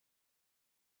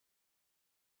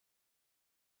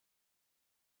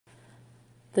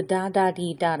The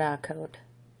Da-Da-Dee-Da-Da Code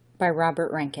by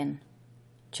Robert Rankin.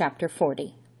 Chapter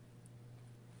 40.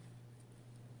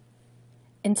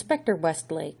 Inspector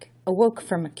Westlake awoke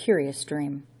from a curious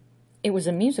dream. It was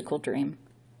a musical dream,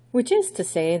 which is to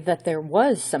say that there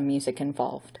was some music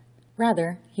involved.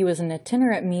 Rather, he was an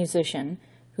itinerant musician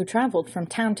who traveled from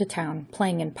town to town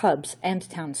playing in pubs and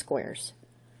town squares.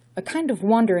 A kind of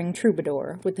wandering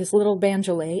troubadour with his little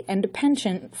banjolet and a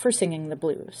penchant for singing the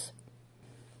blues.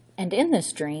 And in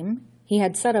this dream, he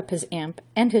had set up his amp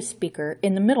and his speaker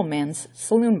in the middleman's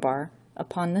saloon bar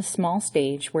upon the small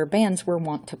stage where bands were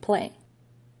wont to play.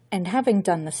 And having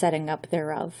done the setting up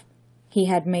thereof, he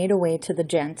had made away to the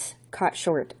gents, caught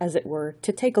short, as it were,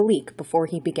 to take a leak before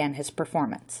he began his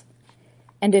performance.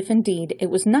 And if indeed it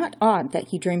was not odd that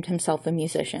he dreamed himself a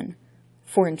musician,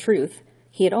 for in truth,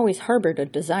 he had always harbored a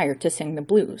desire to sing the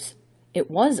blues, it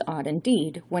was odd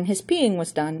indeed when his peeing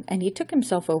was done and he took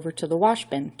himself over to the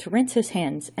washbin to rinse his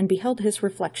hands and beheld his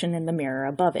reflection in the mirror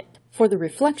above it. For the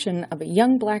reflection of a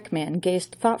young black man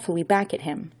gazed thoughtfully back at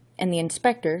him, and the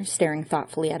inspector, staring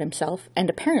thoughtfully at himself, and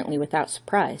apparently without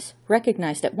surprise,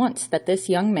 recognized at once that this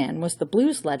young man was the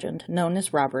blues legend known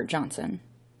as Robert Johnson.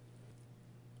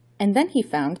 And then he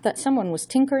found that someone was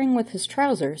tinkering with his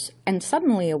trousers, and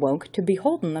suddenly awoke to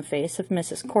behold in the face of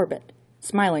Mrs. Corbett,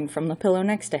 smiling from the pillow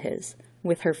next to his,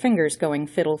 with her fingers going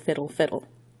fiddle, fiddle, fiddle.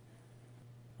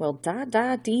 "Well,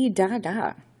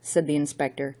 da-da-dee-da-da," said the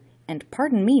inspector, "and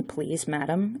pardon me, please,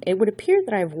 madam, it would appear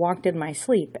that I have walked in my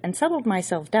sleep and settled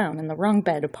myself down in the wrong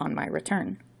bed upon my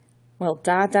return." "Well,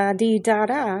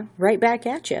 da-da-dee-da-da, right back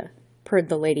at you," purred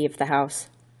the lady of the house.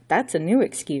 "That's a new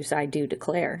excuse, I do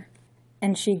declare."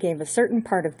 And she gave a certain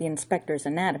part of the inspector's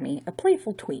anatomy a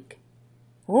playful tweak.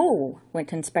 "Oh,"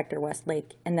 went Inspector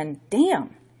Westlake, and then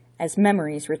 "damn," as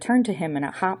memories returned to him in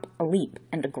a hop, a leap,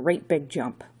 and a great big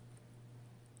jump.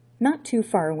 Not too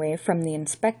far away from the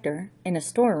inspector, in a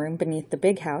storeroom beneath the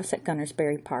big house at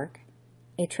Gunnersbury Park,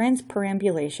 a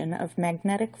transperambulation of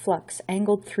magnetic flux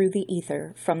angled through the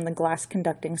ether from the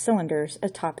glass-conducting cylinders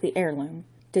atop the heirloom,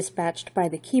 dispatched by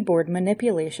the keyboard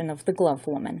manipulation of the glove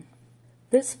woman.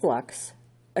 This flux,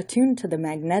 attuned to the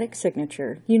magnetic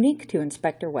signature unique to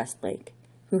Inspector Westlake,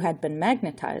 who had been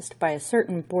magnetized by a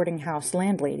certain boarding-house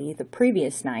landlady the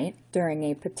previous night during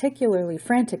a particularly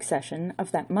frantic session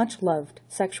of that much-loved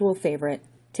sexual favorite,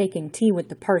 Taking Tea with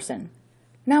the Parson,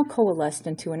 now coalesced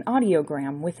into an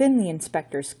audiogram within the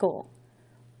inspector's skull,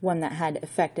 one that had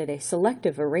effected a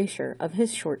selective erasure of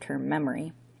his short-term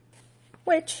memory,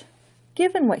 which,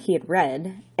 given what he had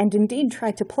read, and indeed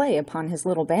tried to play upon his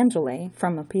little banjolet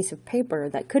from a piece of paper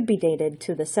that could be dated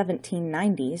to the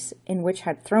 1790s, in which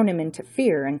had thrown him into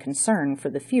fear and concern for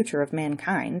the future of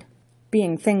mankind,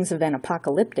 being things of an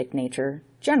apocalyptic nature,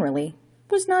 generally,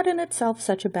 was not in itself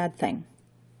such a bad thing.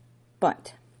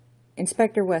 But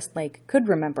Inspector Westlake could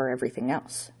remember everything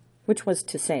else, which was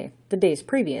to say, the days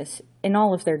previous, in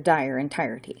all of their dire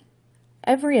entirety.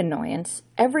 Every annoyance,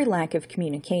 every lack of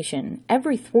communication,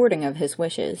 every thwarting of his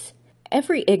wishes,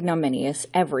 every ignominious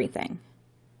everything.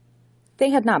 They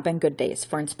had not been good days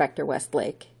for Inspector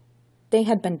Westlake. They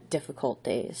had been difficult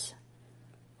days.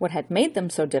 What had made them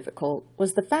so difficult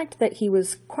was the fact that he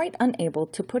was quite unable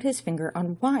to put his finger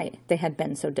on why they had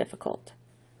been so difficult.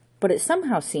 But it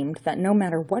somehow seemed that no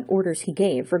matter what orders he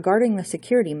gave regarding the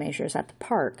security measures at the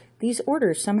park, these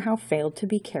orders somehow failed to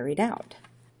be carried out.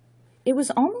 It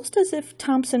was almost as if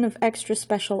Thompson of Extra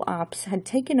Special Ops had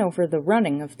taken over the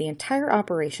running of the entire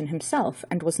operation himself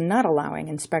and was not allowing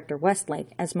Inspector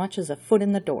Westlake as much as a foot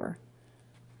in the door.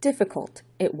 Difficult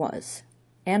it was,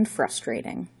 and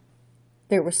frustrating.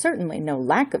 There was certainly no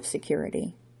lack of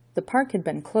security. The park had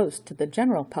been closed to the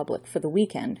general public for the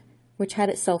weekend, which had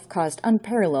itself caused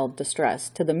unparalleled distress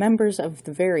to the members of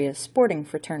the various sporting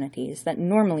fraternities that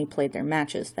normally played their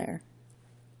matches there.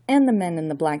 And the men in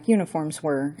the black uniforms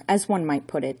were, as one might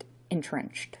put it,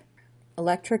 entrenched.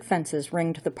 Electric fences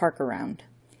ringed the park around.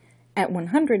 At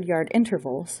 100-yard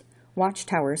intervals,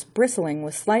 watchtowers bristling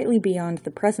with slightly beyond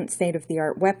the present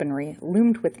state-of-the-art weaponry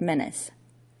loomed with menace.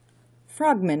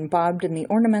 Frogmen bobbed in the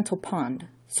ornamental pond,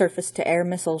 surface-to-air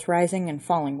missiles rising and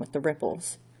falling with the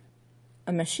ripples.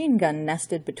 A machine gun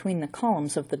nested between the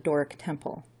columns of the Doric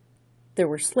temple. There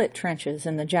were slit trenches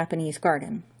in the Japanese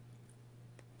garden.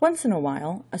 Once in a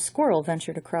while, a squirrel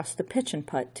ventured across the pitch and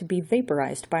putt to be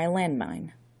vaporized by a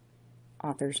landmine.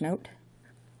 Author's note.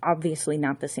 Obviously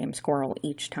not the same squirrel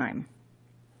each time.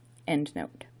 End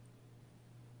note.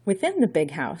 Within the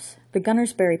big house, the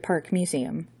Gunnersbury Park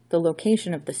Museum, the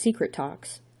location of the secret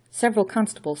talks, several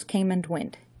constables came and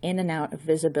went, in and out of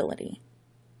visibility.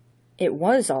 It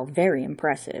was all very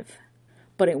impressive,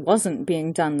 but it wasn't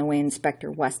being done the way Inspector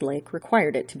Westlake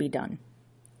required it to be done.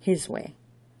 his way.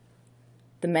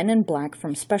 The men in black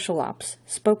from Special Ops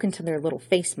spoke into their little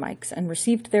face mics and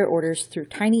received their orders through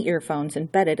tiny earphones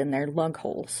embedded in their lug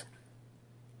holes.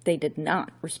 They did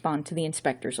not respond to the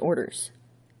inspector's orders,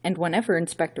 and whenever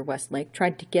Inspector Westlake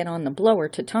tried to get on the blower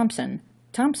to Thompson,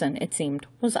 it seemed,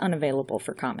 was unavailable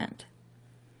for comment.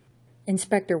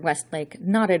 Inspector Westlake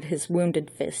knotted his wounded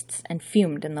fists and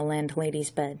fumed in the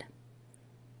landlady's bed.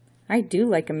 "I do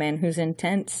like a man who's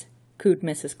intense," cooed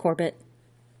Mrs. Corbett.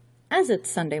 "As it's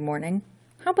Sunday morning,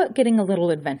 how about getting a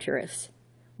little adventurous?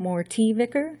 More tea,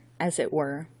 Vicar, as it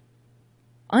were."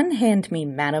 "Unhand me,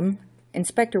 madam."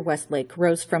 Inspector Westlake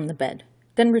rose from the bed,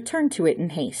 then returned to it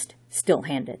in haste, still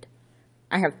handed.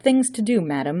 "I have things to do,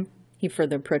 madam," he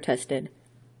further protested.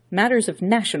 "Matters of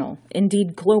national,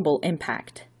 indeed global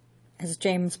impact." "As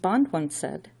James Bond once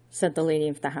said the lady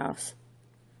of the house,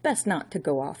 best not to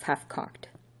go off half-cocked."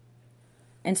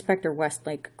 Inspector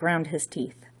Westlake ground his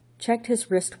teeth, checked his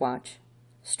wristwatch,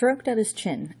 stroked at his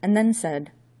chin, and then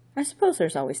said, "I suppose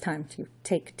there's always time to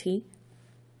take tea."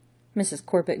 Mrs.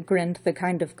 Corbett grinned the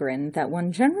kind of grin that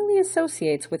one generally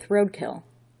associates with roadkill.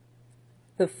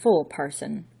 "The full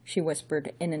parson," she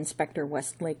whispered in Inspector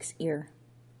Westlake's ear.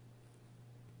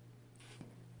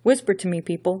 "Whisper to me,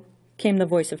 people," came the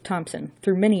voice of Thompson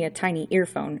through many a tiny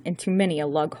earphone into many a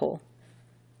lug hole.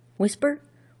 "Whisper?"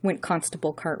 went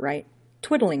Constable Cartwright,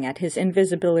 twiddling at his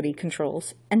invisibility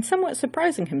controls, and somewhat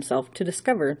surprising himself to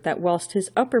discover that whilst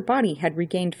his upper body had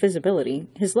regained visibility,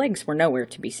 his legs were nowhere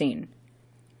to be seen.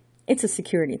 "It's a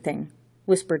security thing,"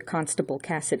 whispered Constable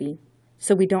Cassidy,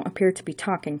 "so we don't appear to be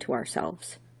talking to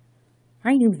ourselves."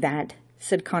 "I knew that,"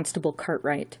 said Constable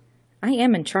Cartwright. "I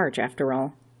am in charge, after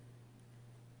all."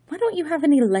 "Why don't you have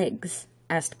any legs?"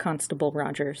 asked Constable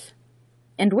Rogers.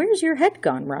 "And where's your head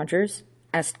gone, Rogers?"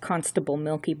 asked Constable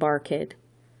Milky Bar Kid.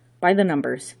 "By the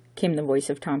numbers," came the voice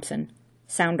of Thompson.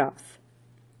 "Sound off."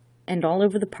 And all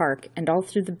over the park and all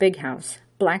through the big house,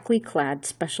 blackly clad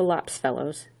Special Ops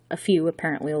fellows, a few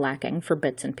apparently lacking for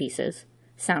bits and pieces,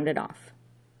 sounded off.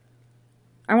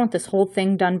 "I want this whole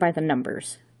thing done by the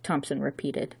numbers," Thompson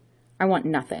repeated. "I want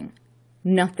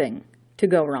nothing to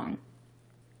go wrong."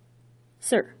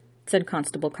 "Sir," said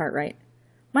Constable Cartwright,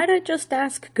 "might I just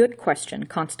ask good question,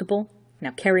 Constable?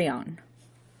 Now carry on."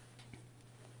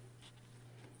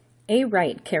 "A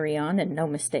right, carry on, and no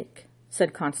mistake,"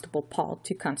 said Constable Paul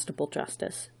to Constable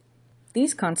Justice.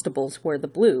 These constables wore the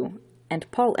blue, and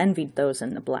Paul envied those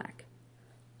in the black.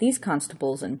 These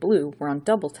constables in blue were on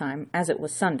double time, as it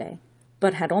was Sunday,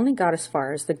 but had only got as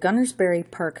far as the Gunnersbury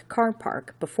Park car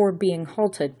park before being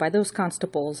halted by those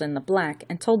constables in the black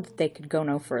and told that they could go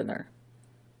no further.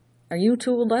 "Are you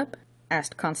tooled up?"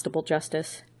 asked Constable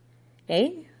Justice.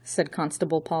 "Eh?" said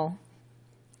Constable Paul.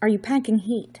 "Are you packing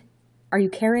heat? Are you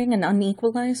carrying an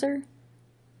unequalizer?"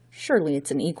 "Surely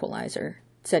it's an equalizer,"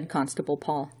 said Constable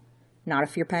Paul. "Not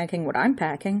if you're packing what I'm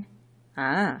packing."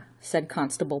 "Ah," said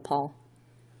Constable Paul.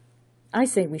 "I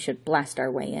say we should blast our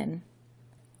way in."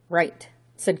 "Right,"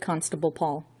 said Constable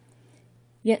Paul.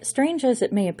 "Yet strange as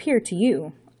it may appear to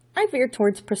you, I veer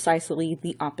towards precisely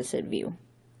the opposite view."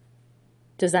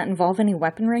 "Does that involve any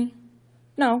weaponry?"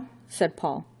 "No," said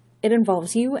Paul. "It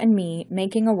involves you and me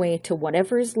making a way to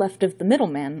whatever is left of the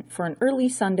middleman for an early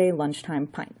Sunday lunchtime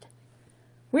pint.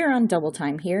 We're on double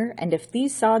time here, and if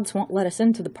these sods won't let us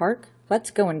into the park, let's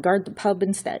go and guard the pub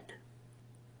instead."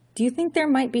 "Do you think there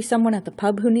might be someone at the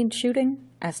pub who needs shooting?"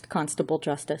 asked Constable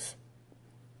Justice.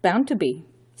 "Bound to be,"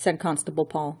 said Constable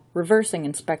Paul, reversing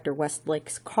Inspector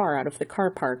Westlake's car out of the car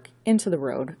park, into the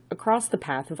road, across the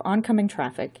path of oncoming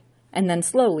traffic, and then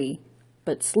slowly,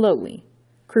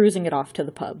 cruising it off to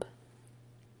the pub.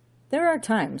 "There are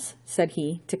times," said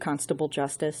he to Constable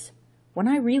Justice, "when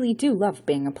I really do love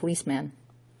being a policeman."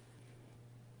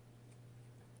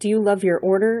 "Do you love your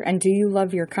order, and do you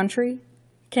love your country?"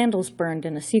 Candles burned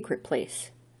in a secret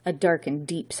place, a dark and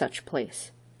deep such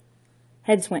place.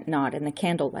 Heads went nod in the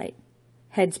candlelight,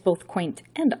 heads both quaint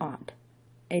and odd.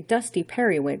 A dusty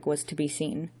periwig was to be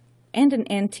seen, and an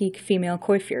antique female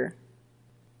coiffure.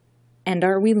 "And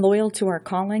are we loyal to our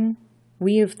calling,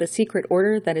 we of the secret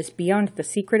order that is beyond the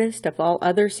secretest of all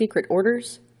other secret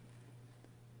orders?"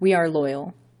 "We are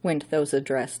loyal," went those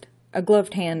addressed. A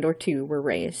gloved hand or two were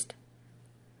raised.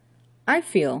 "I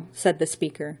feel," said the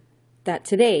speaker, "that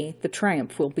today the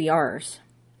triumph will be ours.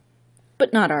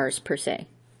 But not ours per se.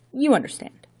 You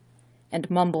understand." And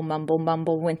mumble, mumble,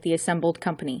 mumble went the assembled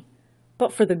company.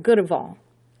 "But for the good of all,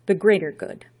 the greater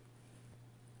good."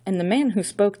 And the man who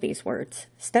spoke these words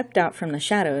stepped out from the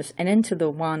shadows and into the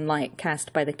wan light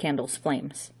cast by the candle's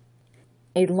flames.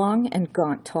 A long and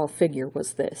gaunt tall figure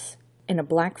was this, in a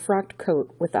black frocked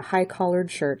coat with a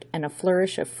high-collared shirt and a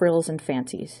flourish of frills and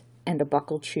fancies. and a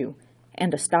buckled shoe,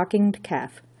 and a stockinged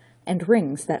calf, and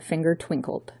rings that finger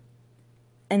twinkled.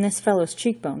 And this fellow's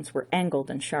cheekbones were angled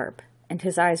and sharp, and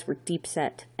his eyes were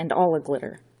deep-set and all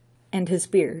a-glitter, and his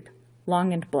beard,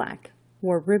 long and black,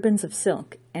 wore ribbons of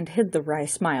silk and hid the wry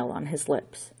smile on his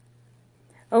lips.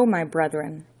 "Oh, my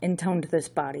brethren," intoned this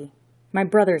body, "my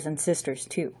brothers and sisters,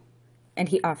 too," and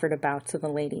he offered a bow to the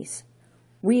ladies.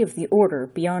 "We of the order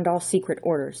beyond all secret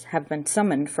orders have been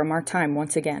summoned from our time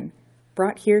once again,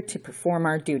 brought here to perform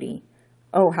our duty.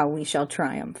 Oh, how we shall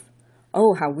triumph!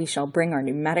 Oh, how we shall bring our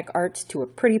pneumatic arts to a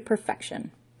pretty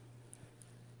perfection!"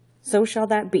 "So shall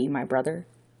that be, my brother,"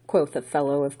 quoth a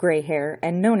fellow of grey hair,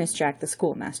 and known as Jack the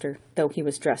schoolmaster, though he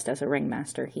was dressed as a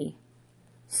ringmaster, he.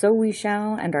 "So we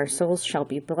shall, and our souls shall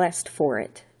be blessed for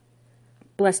it."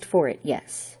 Blessed for it,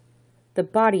 yes. The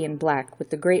body in black with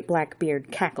the great black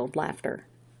beard cackled laughter,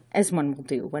 as one will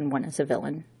do when one is a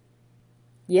villain.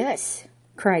 "Yes,"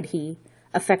 cried he,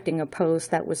 affecting a pose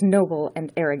that was noble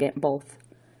and arrogant both.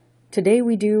 "Today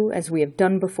we do as we have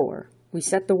done before. We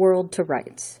set the world to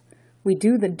rights. We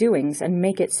do the doings and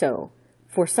make it so,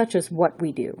 for such is what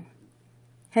we do."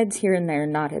 Heads here and there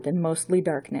nodded in mostly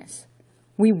darkness.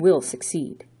 "We will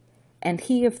succeed." And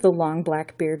he of the long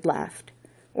black beard laughed.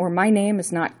 "Or my name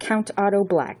is not Count Otto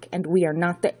Black, and we are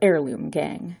not the Heirloom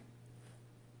Gang."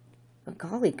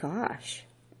 Golly gosh.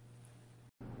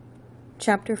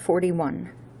 Chapter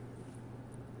 41.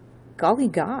 "Golly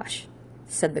gosh,"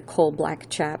 said the coal-black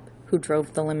chap who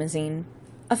drove the limousine.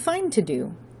 "A fine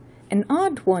to-do. An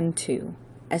odd one, too,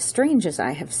 as strange as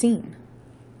I have seen."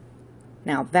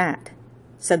 "Now that,"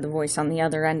 said the voice on the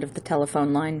other end of the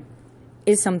telephone line,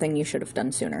 "is something you should have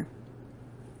done sooner."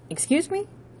 "Excuse me?"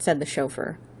 said the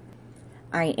chauffeur.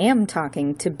 "I am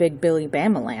talking to Big Billy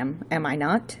Bamalam, am I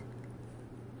not?"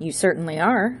 "You certainly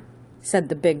are," said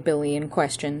the Big Billy in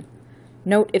question.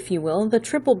 "Note, if you will, the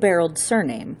triple-barreled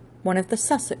surname, one of the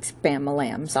Sussex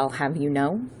Bamalams, I'll have you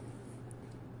know."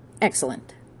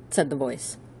 "Excellent," said the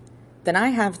voice. "Then I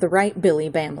have the right Billy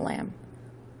Bamalam.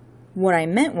 What I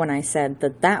meant when I said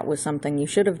that was something you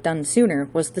should have done sooner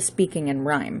was the speaking in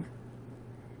rhyme.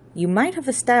 You might have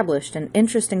established an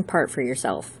interesting part for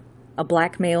yourself. A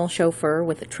black male chauffeur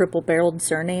with a triple-barreled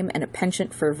surname and a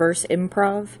penchant for verse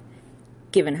improv.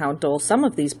 Given how dull some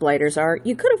of these blighters are,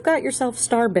 you could have got yourself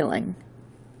star billing."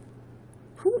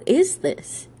 "Who is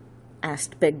this?"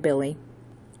 asked Big Billy.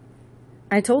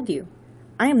 "I told you.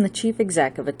 I am the chief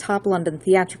exec of a top London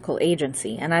theatrical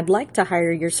agency, and I'd like to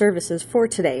hire your services for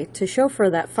today to chauffeur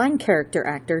that fine character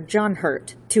actor John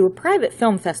Hurt to a private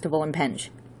film festival in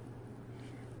Penge."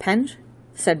 "Penge?"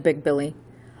 said Big Billy.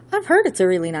 "I've heard it's a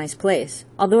really nice place,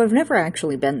 although I've never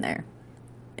actually been there."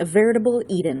 "A veritable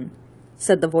Eden,"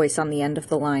 said the voice on the end of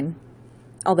the line.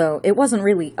 Although it wasn't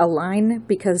really a line,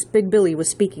 because Big Billy was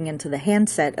speaking into the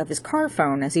handset of his car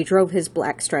phone as he drove his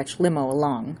black-stretch limo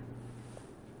along.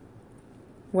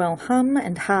 "Well, hum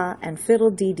and ha and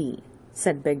fiddle-dee-dee,"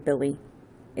 said Big Billy.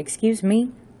 "Excuse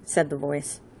me," said the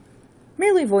voice.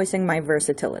 "Merely voicing my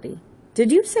versatility.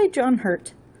 Did you say John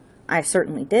Hurt?" "I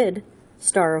certainly did.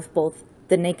 Star of both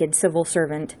The Naked Civil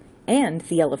Servant and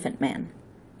The Elephant Man.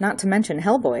 Not to mention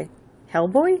Hellboy."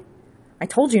 "Hellboy? I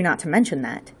told you not to mention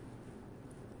that."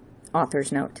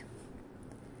 Author's note.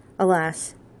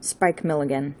 Alas, Spike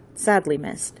Milligan, sadly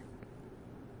missed.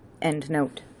 End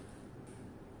note.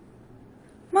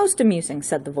 "Most amusing,"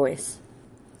 said the voice.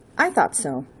 "I thought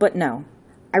so, but no.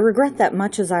 I regret that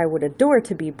much as I would adore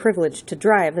to be privileged to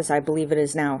drive, as I believe it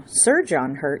is now, Sir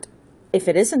John Hurt. If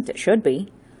it isn't, it should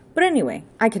be. But anyway,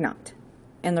 I cannot.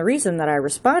 And the reason that I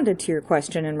responded to your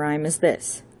question in rhyme is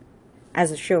this.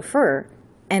 As a chauffeur,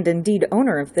 and indeed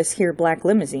owner of this here black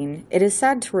limousine, it is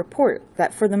sad to report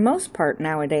that for the most part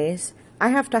nowadays, I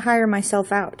have to hire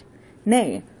myself out.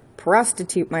 Nay,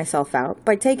 prostitute myself out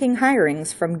by taking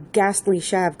hirings from ghastly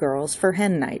shav girls for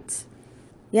hen nights.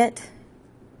 Yet,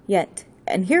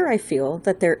 and here I feel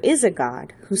that there is a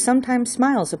God who sometimes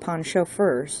smiles upon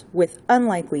chauffeurs with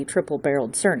unlikely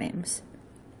triple-barreled surnames.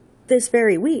 This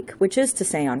very week, which is to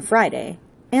say on Friday,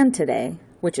 and today,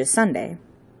 which is Sunday,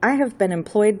 I have been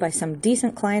employed by some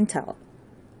decent clientele.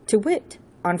 To wit,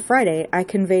 on Friday I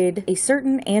conveyed a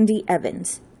certain Andy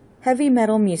Evans, heavy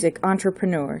metal music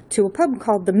entrepreneur, to a pub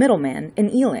called The Middleman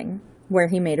in Ealing, where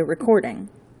he made a recording,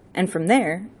 and from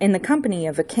there, in the company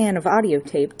of a can of audio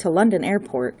tape, to London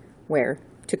Airport, where,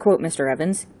 to quote Mr.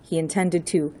 Evans, he intended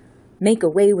to make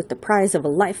away with the prize of a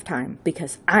lifetime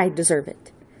because I deserve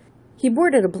it. He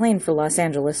boarded a plane for Los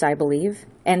Angeles, I believe,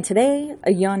 and today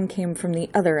a yawn came from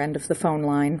the other end of the phone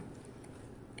line.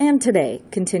 "And today,"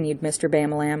 continued Mr.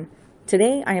 Bamalam,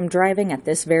 "today I am driving at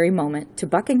this very moment to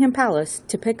Buckingham Palace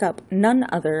to pick up none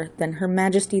other than Her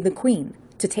Majesty the Queen,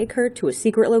 to take her to a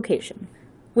secret location,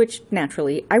 which,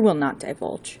 naturally, I will not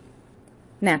divulge.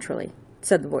 Naturally,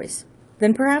 said the voice.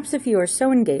 Then perhaps if you are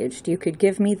so engaged, you could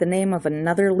give me the name of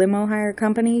another limo hire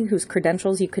company whose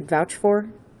credentials you could vouch for?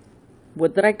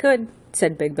 Would that I could,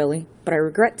 said Big Billy, but I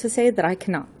regret to say that I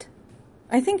cannot.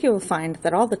 I think you will find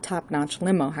that all the top-notch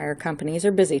limo hire companies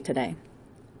are busy today.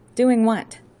 Doing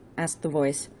what? Asked the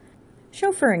voice.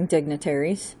 Chauffeuring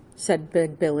dignitaries, said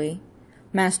Big Billy.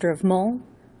 Master of Mull,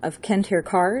 of Kentier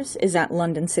Cars, is at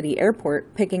London City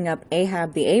Airport picking up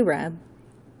Ahab the Arab.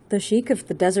 The Sheik of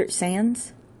the Desert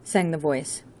Sands? Sang the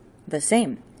voice. The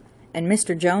same. And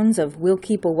Mr. Jones of We'll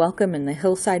Keep a Welcome in the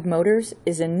Hillside Motors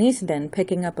is in Neasden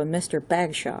picking up a Mr.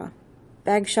 Bagshaw.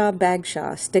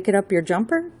 Bagshaw, stick it up your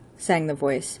jumper? Sang the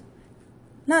voice.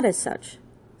 Not as such,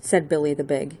 said Billy the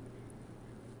Big.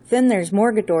 Then there's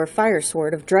Morgador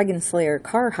Firesword of Dragonslayer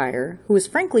Car Hire, who is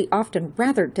frankly often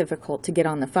rather difficult to get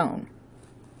on the phone.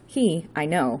 He, I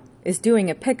know, is doing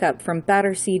a pickup from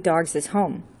Battersea Dogs'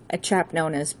 home, a chap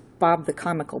known as Bob the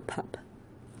Comical Pup.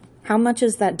 How much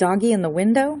is that doggy in the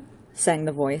window? Sang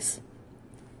the voice.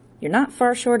 You're not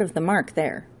far short of the mark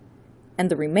there. And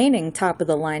the remaining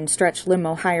top-of-the-line stretch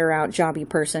limo hire-out jobby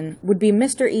person would be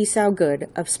Mr. Esau Good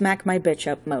of Smack My Bitch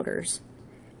Up Motors.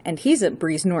 And he's at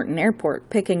Breeze Norton Airport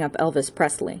picking up Elvis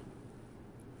Presley.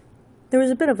 There was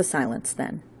a bit of a silence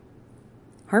then.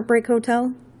 Heartbreak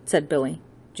Hotel? Said Billy.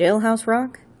 Jailhouse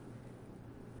Rock?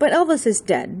 But Elvis is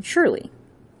dead, surely.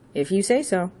 If you say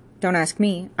so. Don't ask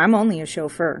me. I'm only a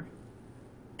chauffeur.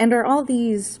 And are all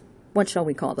these, what shall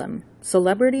we call them,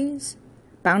 celebrities?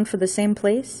 Bound for the same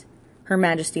place? Her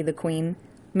Majesty the Queen,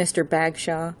 Mr.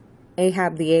 Bagshaw,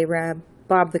 Ahab the Arab,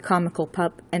 Bob the Comical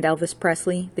Pup, and Elvis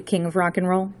Presley, the King of Rock and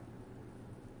Roll?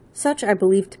 Such I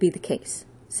believe to be the case,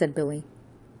 said Billy.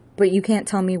 But you can't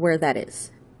tell me where that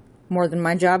is. More than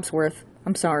my job's worth,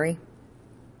 I'm sorry.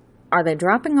 Are they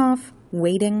dropping off,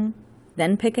 waiting,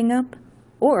 then picking up?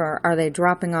 Or are they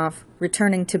dropping off,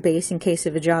 returning to base in case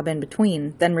of a job in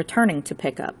between, then returning to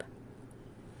pick up?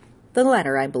 The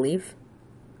latter, I believe.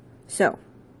 So,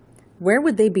 where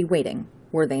would they be waiting?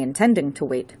 Were they intending to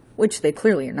wait? Which they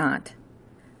clearly are not.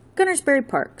 Gunnersbury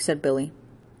Park, said Billy.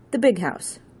 The big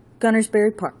house.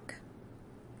 Gunnersbury Park.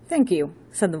 Thank you,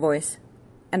 said the voice.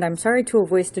 And I'm sorry to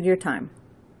have wasted your time.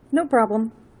 No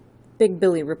problem. Big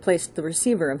Billy replaced the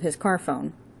receiver of his car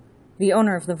phone. The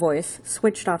owner of the voice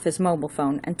switched off his mobile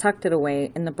phone and tucked it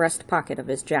away in the breast pocket of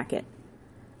his jacket.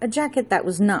 A jacket that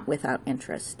was not without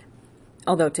interest,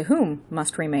 although to whom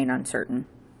must remain uncertain.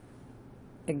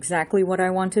 Exactly what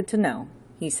I wanted to know,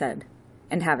 he said,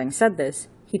 and having said this,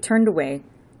 he turned away,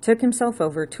 took himself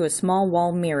over to a small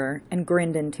wall mirror, and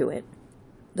grinned into it.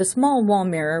 The small wall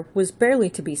mirror was barely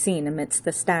to be seen amidst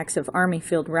the stacks of army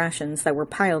field rations that were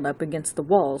piled up against the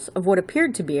walls of what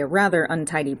appeared to be a rather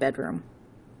untidy bedroom.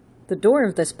 The door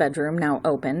of this bedroom now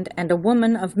opened, and a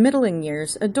woman of middling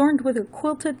years, adorned with a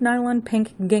quilted nylon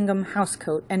pink gingham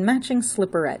housecoat and matching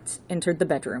slipperettes, entered the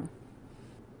bedroom.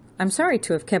 I'm sorry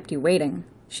to have kept you waiting,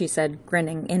 she said,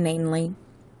 grinning inanely.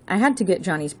 I had to get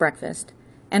Johnny's breakfast,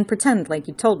 and pretend like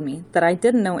you told me that I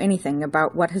didn't know anything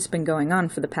about what has been going on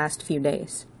for the past few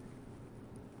days.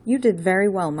 You did very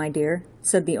well, my dear,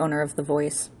 said the owner of the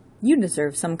voice. You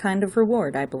deserve some kind of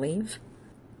reward, I believe.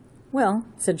 Well,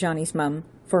 said Johnny's mum,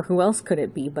 for who else could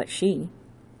it be but she?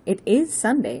 It is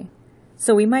Sunday,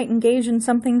 so we might engage in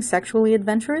something sexually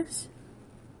adventurous?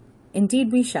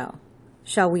 Indeed we shall.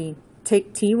 Shall we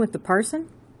take tea with the parson?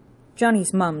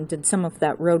 Johnny's mum did some of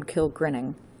that roadkill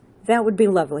grinning. That would be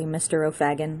lovely, Mr.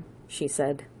 O'Fagin, she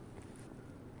said.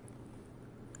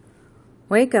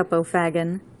 Wake up,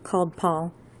 O'Fagin, called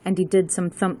Paul, and he did some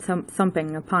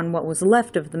thumping upon what was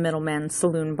left of the middleman's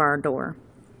saloon bar door.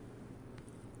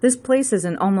 This place is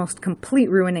in almost complete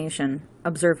ruination,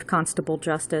 observed Constable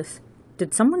Justice.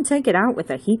 Did someone take it out with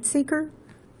a heat-seeker?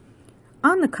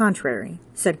 On the contrary,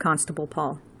 said Constable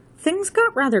Paul, things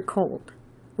got rather cold.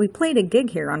 We played a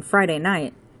gig here on Friday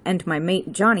night, and my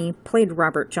mate Johnny played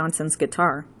Robert Johnson's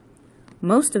guitar.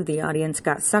 Most of the audience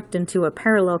got sucked into a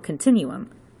parallel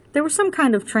continuum. There was some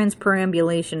kind of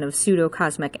transperambulation of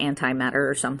pseudo-cosmic antimatter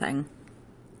or something.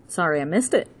 Sorry I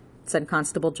missed it, said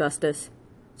Constable Justice.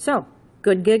 So,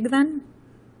 good gig, then?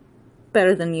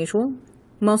 Better than usual.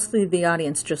 Mostly the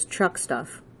audience just chuck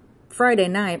stuff. Friday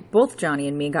night, both Johnny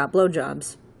and me got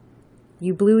blowjobs.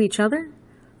 You blew each other?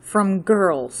 From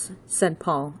girls, said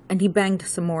Paul, and he banged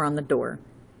some more on the door.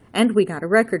 And we got a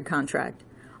record contract,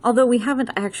 although we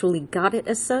haven't actually got it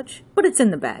as such, but it's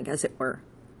in the bag, as it were.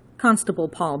 Constable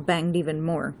Paul banged even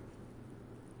more.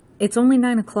 It's only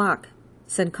 9 o'clock,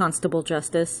 said Constable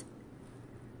Justice.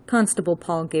 Constable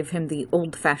Paul gave him the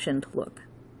old-fashioned look.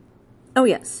 Oh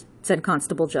yes, said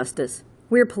Constable Justice.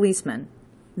 "We're policemen.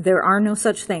 There are no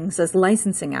such things as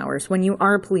licensing hours when you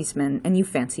are a policeman and you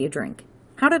fancy a drink.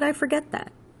 How did I forget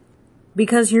that?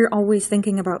 Because you're always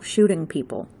thinking about shooting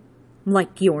people.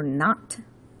 Like you're not."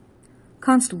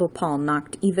 Constable Paul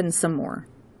knocked even some more.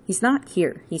 "He's not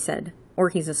here," he said, "or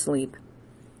he's asleep.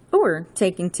 Or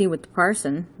taking tea with the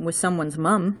parson, with someone's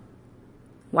mum."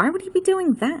 "Why would he be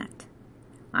doing that?"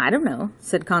 "I don't know,"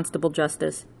 said Constable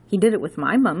Justice. "He did it with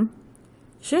my mum.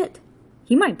 Shit,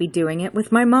 he might be doing it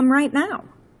with my mum right now."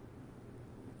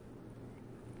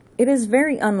 It is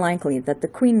very unlikely that the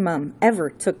Queen Mum ever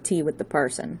took tea with the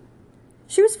parson.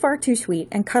 She was far too sweet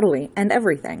and cuddly and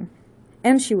everything,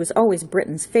 and she was always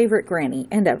Britain's favorite granny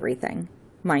and everything.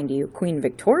 Mind you, Queen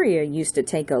Victoria used to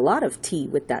take a lot of tea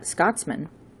with that Scotsman,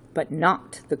 but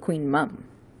not the Queen Mum.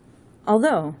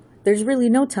 Although, there's really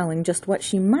no telling just what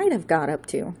she might have got up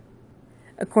to.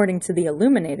 According to the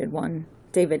illuminated one,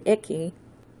 David Icke,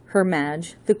 Her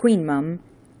Madge, the Queen Mum,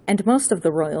 and most of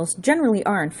the royals generally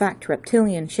are in fact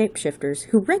reptilian shapeshifters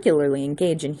who regularly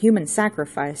engage in human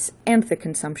sacrifice and the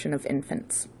consumption of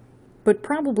infants. But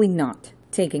probably not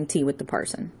taking tea with the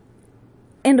parson.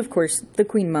 And of course, the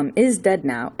Queen Mum is dead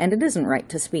now, and it isn't right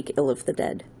to speak ill of the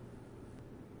dead.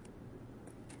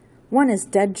 "One is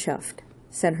dead chuffed,"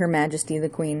 said Her Majesty the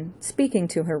Queen, speaking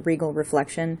to her regal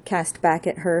reflection, cast back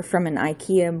at her from an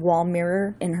IKEA wall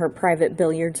mirror in her private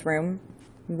billiards room,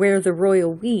 where the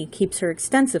royal we keeps her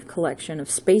extensive collection of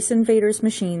Space Invaders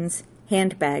machines,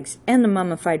 handbags, and the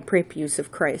mummified prepuce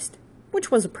of Christ,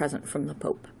 which was a present from the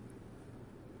Pope.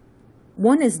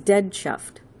 "One is dead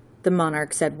chuffed," the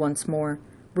monarch said once more,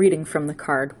 reading from the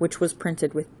card, which was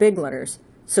printed with big letters,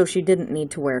 so she didn't need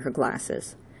to wear her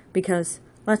glasses, because,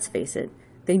 let's face it,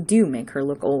 they do make her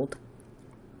look old.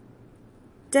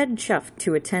 "Dead chuffed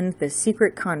to attend this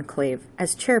secret conclave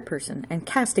as chairperson and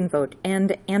casting vote,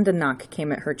 and a knock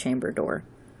came at her chamber door.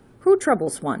 'Who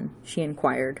troubles one?' she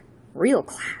inquired. 'Real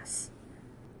class.'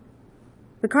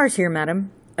 'The car's here,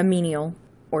 madam,' a menial,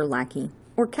 or lackey,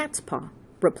 or cat's paw,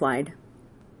 replied.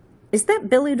 'Is that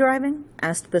Billy driving?'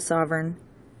 asked the sovereign.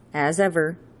 'As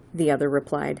ever,' the other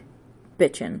replied.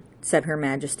 'Bitchin',' said Her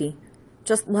Majesty.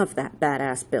 'Just love that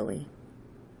badass Billy.'"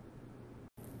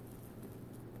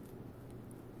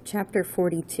 Chapter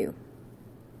 42.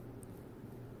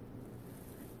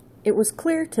 It was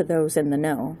clear to those in the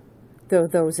know, though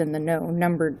those in the know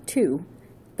numbered two,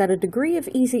 that a degree of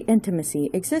easy intimacy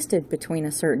existed between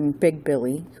a certain Big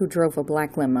Billy, who drove a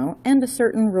black limo, and a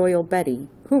certain Royal Betty,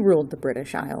 who ruled the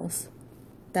British Isles.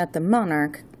 That the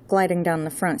monarch, gliding down the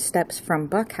front steps from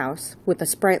Buckhouse, with a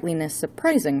sprightliness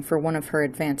surprising for one of her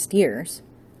advanced years,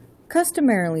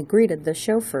 customarily greeted the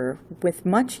chauffeur with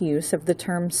much use of the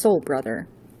term soul brother,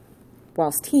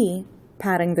 whilst he,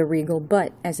 patting the regal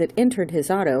butt as it entered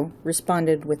his auto,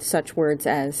 responded with such words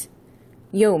as,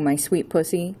 "Yo, my sweet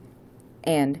pussy,"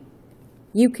 and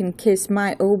 "You can kiss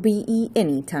my OBE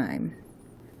any time."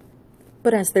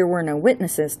 But as there were no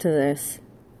witnesses to this,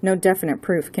 no definite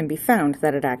proof can be found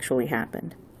that it actually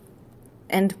happened.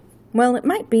 And, well, it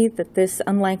might be that this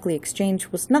unlikely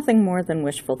exchange was nothing more than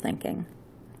wishful thinking.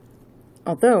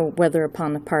 Although, whether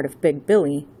upon the part of Big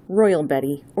Billy, Royal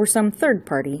Betty, or some third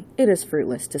party, it is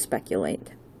fruitless to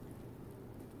speculate.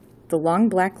 The long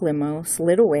black limo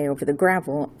slid away over the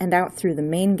gravel and out through the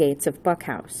main gates of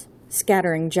Buckhouse,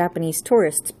 scattering Japanese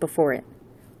tourists before it,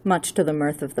 much to the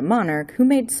mirth of the monarch, who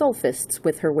made soul fists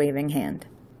with her waving hand.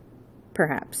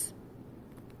 Perhaps.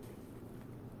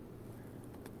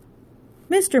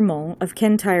 Mr. Mole of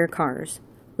Kintyre Cars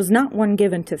was not one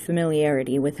given to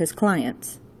familiarity with his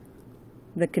clients.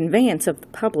 The conveyance of the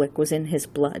public was in his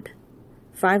blood.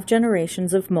 5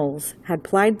 generations of moles had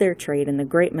plied their trade in the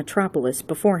great metropolis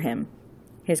before him,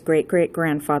 his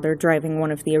great-great-grandfather driving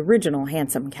one of the original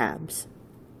hansom cabs.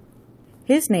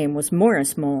 His name was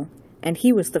Morris Mole, and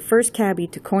he was the first cabbie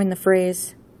to coin the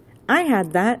phrase, "I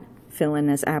had that," fill in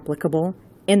as applicable,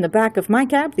 "in the back of my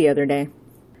cab the other day."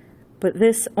 But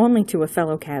this only to a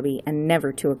fellow cabbie and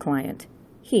never to a client.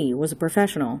 He was a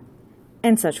professional,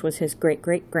 and such was his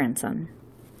great-great-grandson.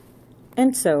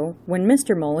 And so, when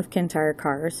Mr. Mole of Kintyre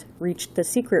Cars reached the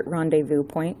secret rendezvous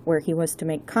point where he was to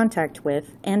make contact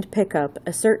with and pick up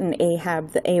a certain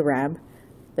Ahab the Arab,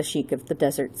 the Sheik of the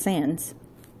Desert Sands,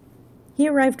 he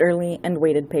arrived early and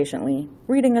waited patiently,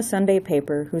 reading a Sunday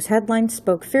paper whose headlines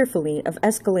spoke fearfully of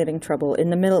escalating trouble in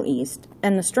the Middle East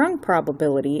and the strong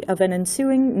probability of an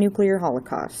ensuing nuclear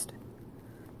holocaust.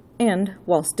 And,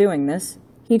 whilst doing this,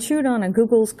 he chewed on a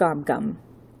Google's gob gum,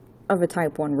 of a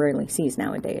type one rarely sees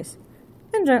nowadays,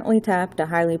 and gently tapped a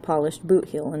highly polished boot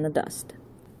heel in the dust.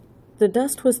 The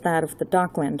dust was that of the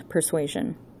Dockland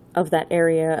persuasion, of that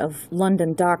area of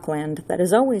London Dockland that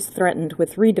is always threatened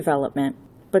with redevelopment,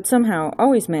 but somehow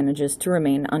always manages to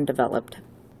remain undeveloped.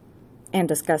 And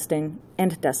disgusting,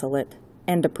 and desolate,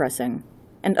 and depressing,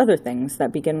 and other things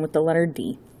that begin with the letter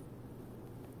D.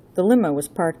 The limo was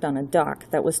parked on a dock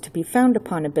that was to be found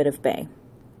upon a bit of bay.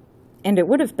 And it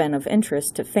would have been of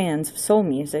interest to fans of soul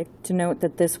music to note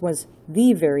that this was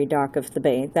the very dock of the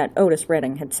bay that Otis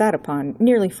Redding had sat upon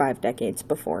nearly 5 decades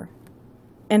before,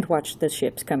 and watched the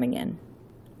ships coming in,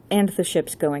 and the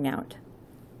ships going out,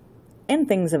 and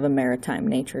things of a maritime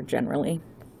nature generally.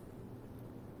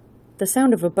 The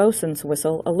sound of a boatswain's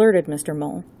whistle alerted Mr.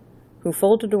 Mole, who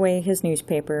folded away his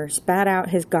newspaper, spat out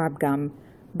his gob-gum,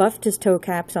 buffed his toe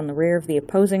caps on the rear of the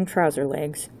opposing trouser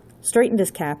legs, straightened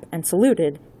his cap, and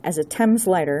saluted as a Thames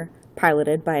lighter,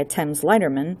 piloted by a Thames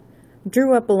lighterman,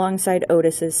 drew up alongside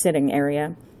Otis's sitting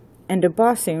area, and a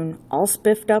bossoon, all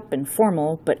spiffed up in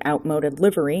formal but outmoded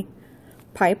livery,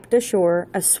 piped ashore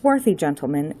a swarthy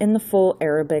gentleman in the full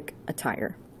Arabic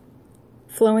attire.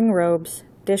 Flowing robes,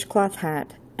 dishcloth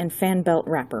hat, and fan belt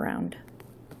wraparound.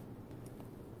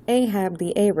 Ahab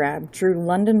the Arab drew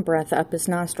London breath up his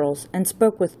nostrils and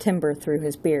spoke with timbre through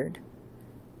his beard.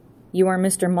 "You are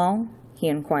Mr. Mole?" he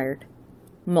inquired.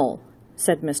 "Mole,"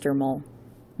 said Mr. Mole.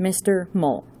 "Mr.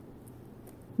 Mole."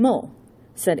 "Mole,"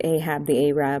 said Ahab the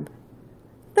Arab.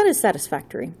 "That is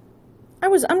satisfactory. I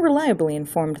was unreliably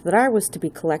informed that I was to be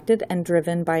collected and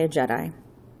driven by a Jedi."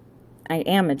 "I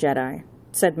am a Jedi,"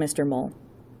 said Mr. Mole.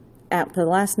 At the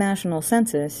last national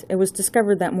census, it was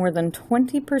discovered that more than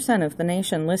 20% of the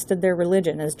nation listed their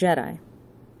religion as Jedi.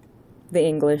 "The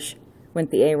English," went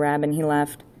the Arab, and he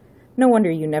laughed. "No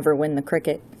wonder you never win the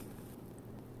cricket."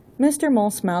 Mr.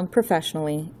 Mole smiled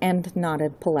professionally and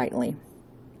nodded politely.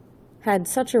 Had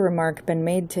such a remark been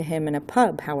made to him in a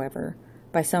pub, however,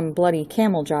 by some bloody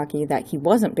camel jockey that he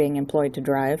wasn't being employed to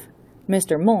drive,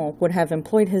 Mr. Mole would have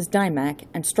employed his Dymac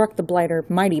and struck the blighter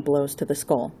mighty blows to the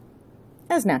skull,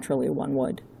 as naturally one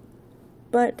would.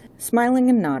 But, smiling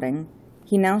and nodding,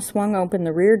 he now swung open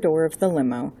the rear door of the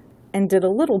limo and did a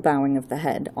little bowing of the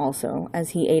head also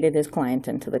as he aided his client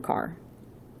into the car.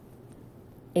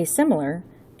 A similar,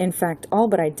 in fact all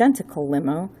but identical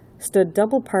limo stood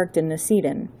double-parked in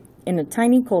Necedan, in a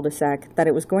tiny cul-de-sac that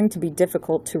it was going to be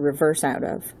difficult to reverse out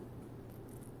of.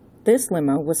 This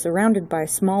limo was surrounded by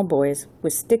small boys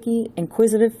with sticky,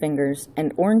 inquisitive fingers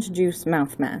and orange juice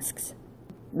mouth masks,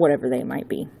 whatever they might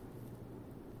be.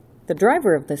 The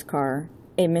driver of this car,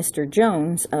 a Mr.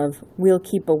 Jones of We'll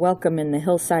Keep a Welcome in the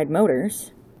Hillside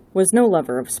Motors, was no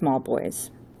lover of small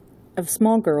boys. Of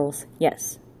small girls,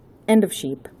 yes, and of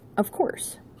sheep, of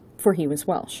course, for he was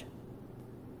Welsh.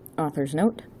 Author's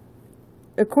note: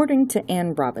 according to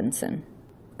Anne Robinson,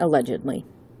 allegedly.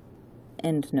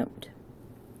 End note.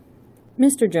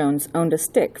 Mr. Jones owned a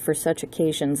stick for such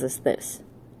occasions as this,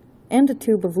 and a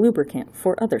tube of lubricant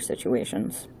for other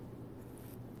situations.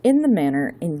 In the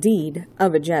manner, indeed,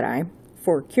 of a Jedi,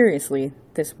 for curiously,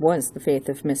 this was the faith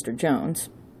of Mr. Jones,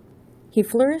 he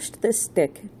flourished this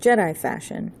stick Jedi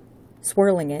fashion,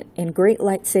 swirling it in great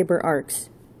lightsaber arcs,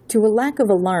 to a lack of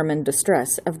alarm and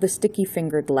distress of the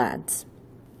sticky-fingered lads,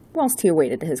 whilst he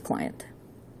awaited his client.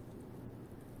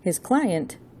 His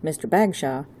client, Mr.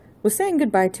 Bagshaw, was saying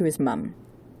goodbye to his mum.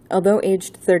 Although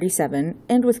aged 37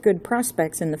 and with good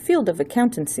prospects in the field of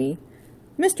accountancy,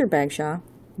 Mr. Bagshaw,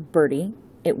 Bertie,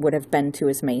 it would have been to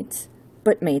his mates,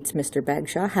 but mates Mr.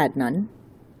 Bagshaw had none,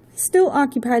 still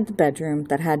occupied the bedroom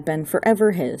that had been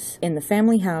forever his in the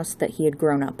family house that he had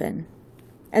grown up in.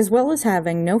 As well as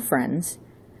having no friends,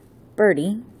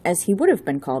 Bertie, as he would have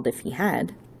been called if he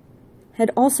had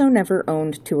also never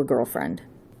owned to a girlfriend,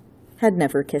 had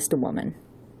never kissed a woman.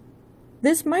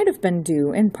 This might have been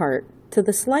due, in part, to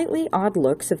the slightly odd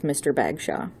looks of Mr.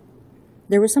 Bagshaw.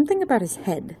 There was something about his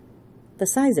head, the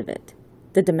size of it,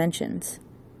 the dimensions.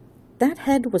 That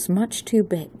head was much too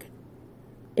big.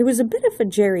 It was a bit of a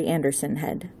Jerry Anderson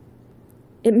head.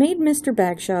 It made Mr.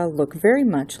 Bagshaw look very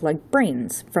much like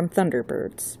Brains from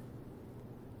Thunderbirds.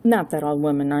 Not that all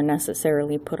women are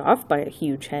necessarily put off by a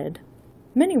huge head.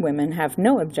 Many women have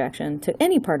no objection to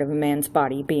any part of a man's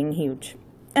body being huge,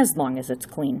 as long as it's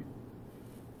clean.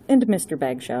 And Mr.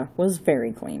 Bagshaw was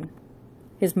very clean.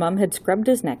 His mum had scrubbed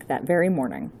his neck that very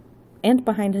morning, and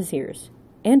behind his ears,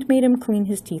 and made him clean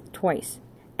his teeth twice,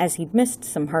 as he'd missed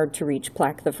some hard-to-reach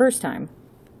plaque the first time,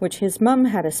 which his mum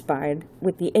had espied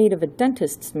with the aid of a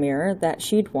dentist's mirror that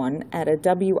she'd won at a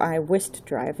W.I. whist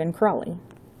drive in Crawley.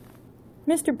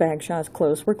 Mr. Bagshaw's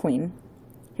clothes were clean.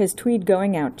 His tweed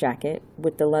going-out jacket,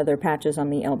 with the leather patches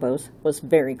on the elbows, was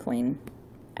very clean,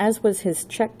 as was his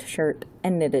checked shirt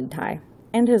and knitted tie,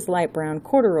 and his light brown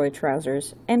corduroy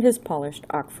trousers, and his polished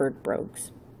Oxford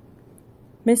brogues.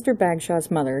 Mr. Bagshaw's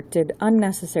mother did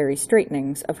unnecessary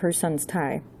straightenings of her son's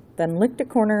tie, then licked a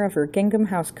corner of her gingham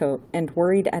housecoat and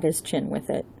worried at his chin with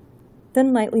it,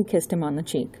 then lightly kissed him on the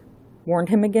cheek, warned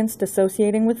him against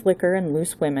associating with liquor and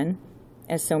loose women,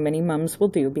 as so many mums will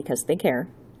do because they care,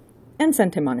 and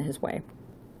sent him on his way.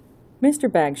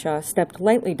 Mr. Bagshaw stepped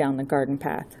lightly down the garden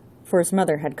path, for his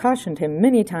mother had cautioned him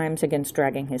many times against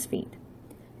dragging his feet.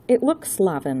 It looks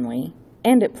slovenly,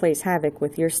 and it plays havoc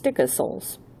with your sticka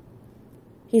soles.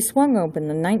 He swung open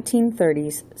the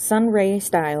 1930s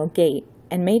Sunray-style gate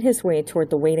and made his way toward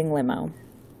the waiting limo.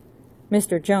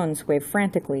 Mr. Jones waved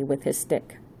frantically with his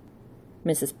stick.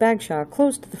 Mrs. Bagshaw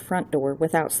closed the front door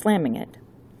without slamming it.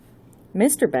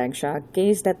 Mr. Bagshaw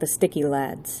gazed at the sticky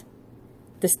lads.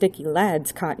 The sticky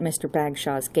lads caught Mr.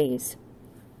 Bagshaw's gaze.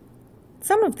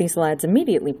 Some of these lads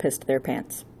immediately pissed their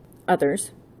pants.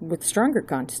 Others, with stronger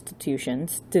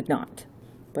constitutions, did not.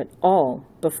 But all,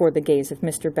 before the gaze of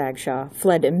Mr. Bagshaw,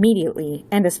 fled immediately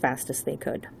and as fast as they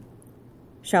could.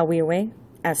 "Shall we away?"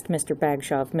 asked Mr.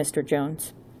 Bagshaw of Mr.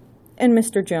 Jones. And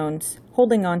Mr. Jones,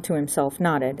 holding on to himself,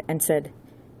 nodded and said,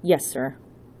 "Yes, sir."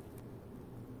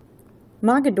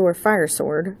 Mogador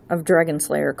Firesword, of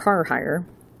Dragonslayer Car Hire,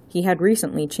 he had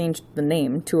recently changed the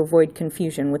name to avoid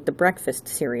confusion with the breakfast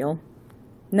cereal,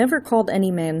 never called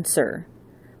any man sir,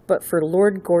 but for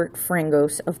Lord Gort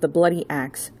Frangos of the Bloody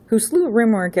Axe, who slew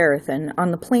Rimor Garathan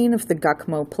on the plain of the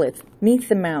Gukmo Plith, 'neath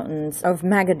the mountains of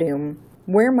Magadoom,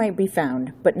 where might be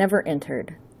found, but never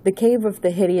entered, the cave of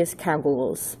the hideous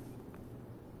Cowgools,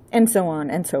 and so on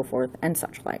and so forth and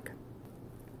such like.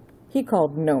 He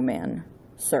called no man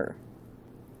sir,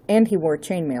 and he wore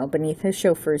chainmail beneath his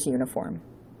chauffeur's uniform.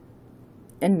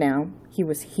 And now he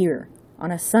was here,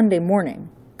 on a Sunday morning,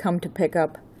 come to pick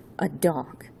up a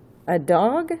dog. "A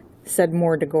dog?" said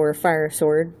Mordegor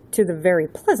Firesword to the very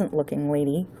pleasant-looking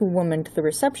lady who womaned the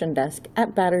reception desk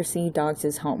at Battersea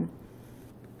Dogs' home.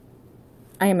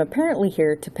 "I am apparently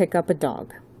here to pick up a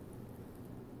dog."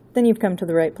 "Then you've come to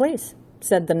the right place,"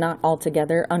 said the not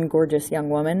altogether ungorgeous young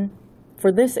woman,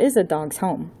 "for this is a dog's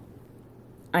home."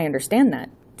 "I understand that,"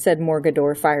 said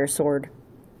Morgador Firesword.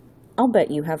 "I'll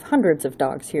bet you have hundreds of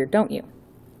dogs here, don't you?"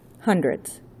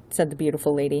 "Hundreds," said the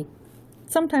beautiful lady.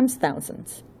 "Sometimes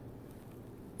thousands."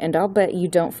 "And I'll bet you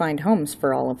don't find homes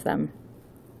for all of them."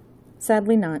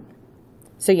 "Sadly not."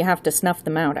 "So you have to snuff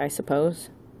them out, I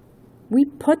suppose?" "We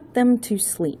put them to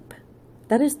sleep.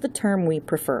 That is the term we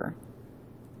prefer.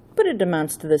 But it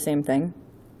amounts to the same thing."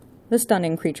 The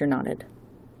stunning creature nodded.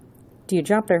 "Do you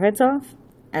chop their heads off?"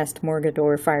 asked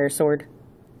Morgador Firesword.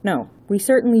 "No, we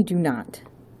certainly do not."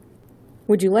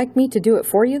 "Would you like me to do it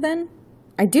for you, then?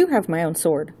 I do have my own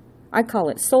sword. I call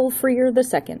it Soulfreer the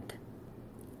Second."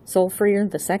 Soulfreer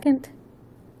the Second?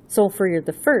 Soulfreer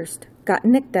the First got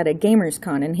nicked at a gamers'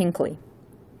 con in Hinckley.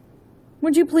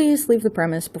 "Would you please leave the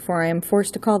premise before I am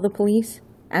forced to call the police?"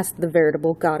 asked the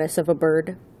veritable goddess of a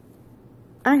bird.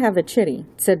 "I have a chitty,"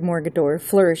 said Morgador,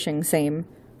 flourishing same,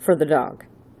 "for the dog.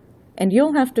 And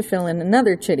you'll have to fill in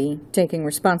another chitty, taking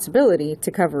responsibility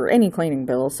to cover any cleaning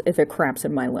bills if it craps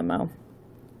in my limo."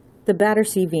 The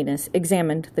Battersea Venus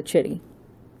examined the chitty.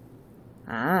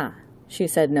 "Ah," she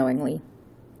said knowingly.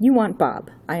 "You want Bob,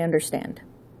 I understand."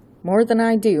 "More than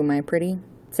I do, my pretty,"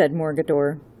 said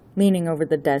Morgador, leaning over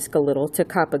the desk a little to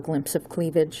cop a glimpse of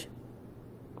cleavage.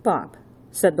 "Bob,"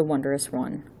 said the wondrous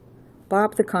one.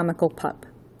 "Bob the comical pup.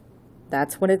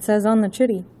 That's what it says on the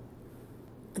chitty."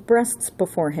 The breasts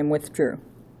before him withdrew.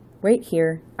 "Wait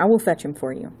here, I will fetch him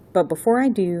for you. But before I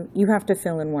do, you have to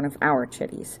fill in one of our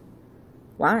chitties."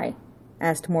 "Why?"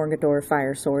 asked Morgador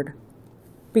Firesword.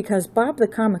 "Because Bob the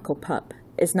comical pup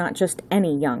is not just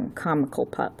any young comical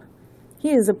pup.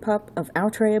 He is a pup of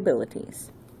outre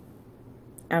abilities."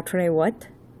 "Outre what?"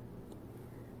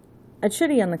 A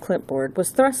chitty on the clipboard was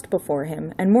thrust before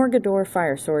him, and Morgador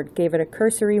Firesword gave it a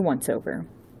cursory once-over.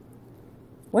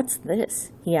 "What's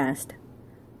this?" he asked.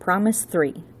 "Promise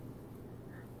 3.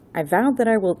 I vow that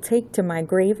I will take to my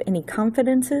grave any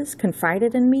confidences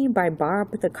confided in me by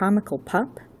Bob the comical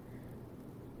pup?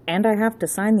 And I have to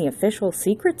sign the Official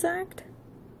Secrets Act?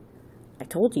 I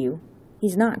told you,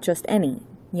 he's not just any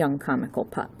young comical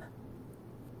pup."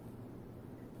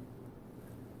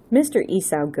 Mr.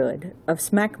 Esau Good, of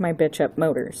Smack My Bitch Up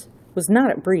Motors, was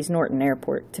not at Breeze Norton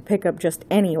Airport to pick up just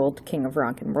any old king of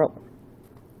rock and roll.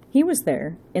 He was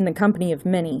there in the company of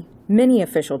many, many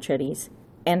official chitties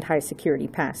and high-security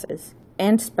passes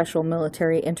and special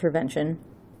military intervention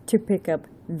to pick up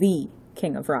the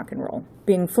king of rock and roll,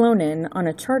 being flown in on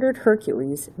a chartered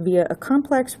Hercules via a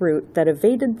complex route that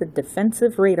evaded the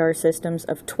defensive radar systems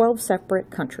of 12 separate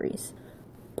countries.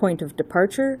 Point of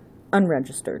departure,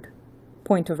 unregistered.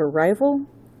 Point of arrival,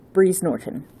 Breeze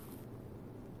Norton.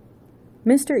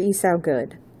 Mr. Esau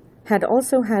Good had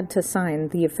also had to sign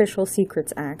the Official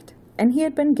Secrets Act, and he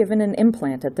had been given an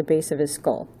implant at the base of his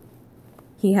skull.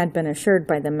 He had been assured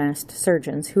by the masked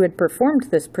surgeons who had performed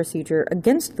this procedure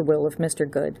against the will of Mr.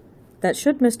 Good that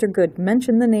should Mr. Good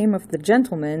mention the name of the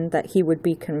gentleman that he would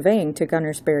be conveying to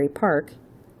Gunnersbury Park,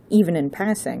 even in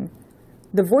passing,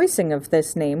 the voicing of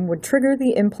this name would trigger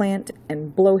the implant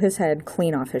and blow his head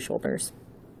clean off his shoulders.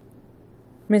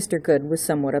 Mr. Good was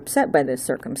somewhat upset by this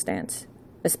circumstance,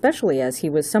 especially as he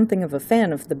was something of a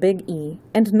fan of the Big E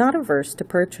and not averse to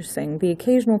purchasing the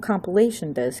occasional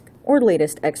compilation disc or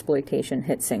latest exploitation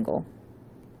hit single.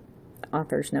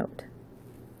 Author's note.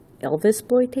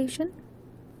 Elvis-ploitation?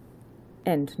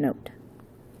 End note.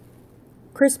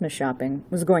 Christmas shopping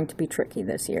was going to be tricky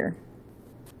this year.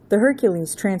 The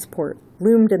Hercules transport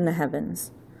loomed in the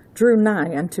heavens, drew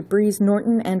nigh unto Breeze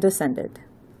Norton and descended.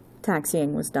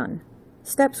 Taxiing was done.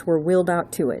 Steps were wheeled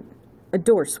out to it. A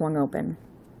door swung open.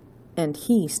 And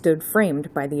he stood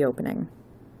framed by the opening.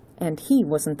 And he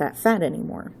wasn't that fat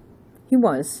anymore. He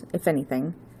was, if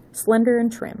anything, slender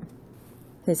and trim.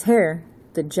 His hair,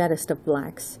 the jettest of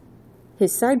blacks.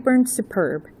 His sideburns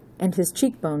superb, and his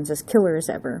cheekbones as killer as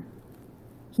ever.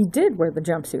 He did wear the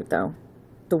jumpsuit, though.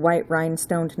 The white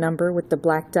rhinestoned number with the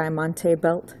black diamante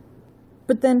belt.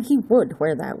 But then he would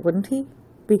wear that, wouldn't he?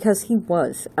 Because he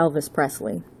was Elvis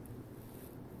Presley.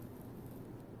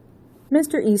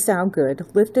 Mr. Esau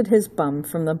Good lifted his bum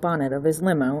from the bonnet of his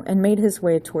limo and made his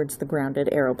way towards the grounded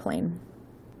aeroplane.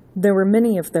 There were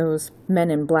many of those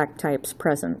men-in-black types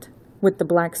present, with the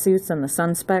black suits and the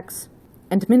sun specs,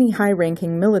 and many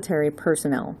high-ranking military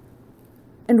personnel.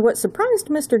 And what surprised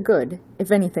Mr. Good,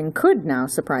 if anything could now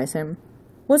surprise him,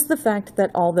 was the fact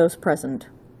that all those present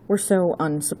were so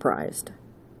unsurprised.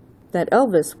 That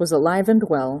Elvis was alive and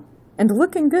well, and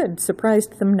looking good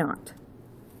surprised them not.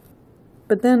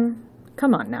 But then,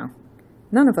 come on now,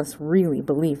 none of us really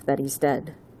believe that he's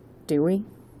dead, do we?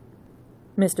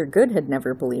 Mr. Good had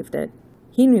never believed it.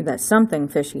 He knew that something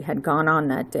fishy had gone on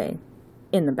that day,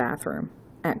 in the bathroom,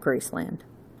 at Graceland.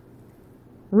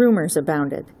 Rumors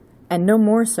abounded, and no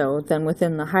more so than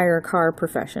within the hire car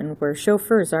profession, where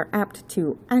chauffeurs are apt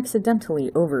to accidentally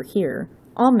overhear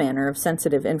all manner of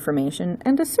sensitive information,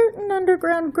 and a certain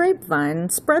underground grapevine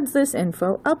spreads this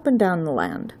info up and down the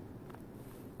land.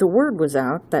 The word was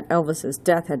out that Elvis's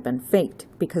death had been faked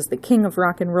because the king of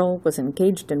rock and roll was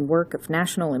engaged in work of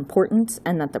national importance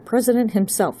and that the president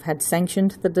himself had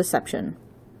sanctioned the deception.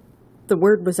 The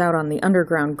word was out on the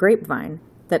underground grapevine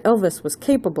that Elvis was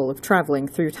capable of traveling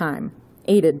through time,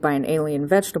 aided by an alien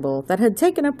vegetable that had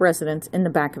taken up residence in the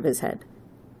back of his head.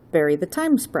 Barry the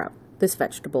Time Sprout, this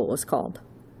vegetable was called.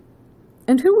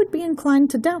 And who would be inclined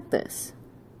to doubt this?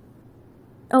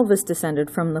 Elvis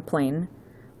descended from the plane,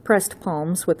 pressed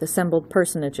palms with assembled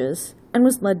personages, and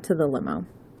was led to the limo.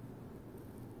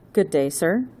 "Good day,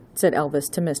 sir," said Elvis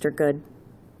to Mr. Good.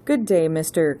 "Good day,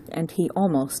 Mr." and he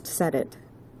almost said it.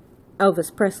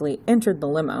 Elvis Presley entered the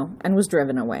limo and was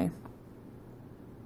driven away.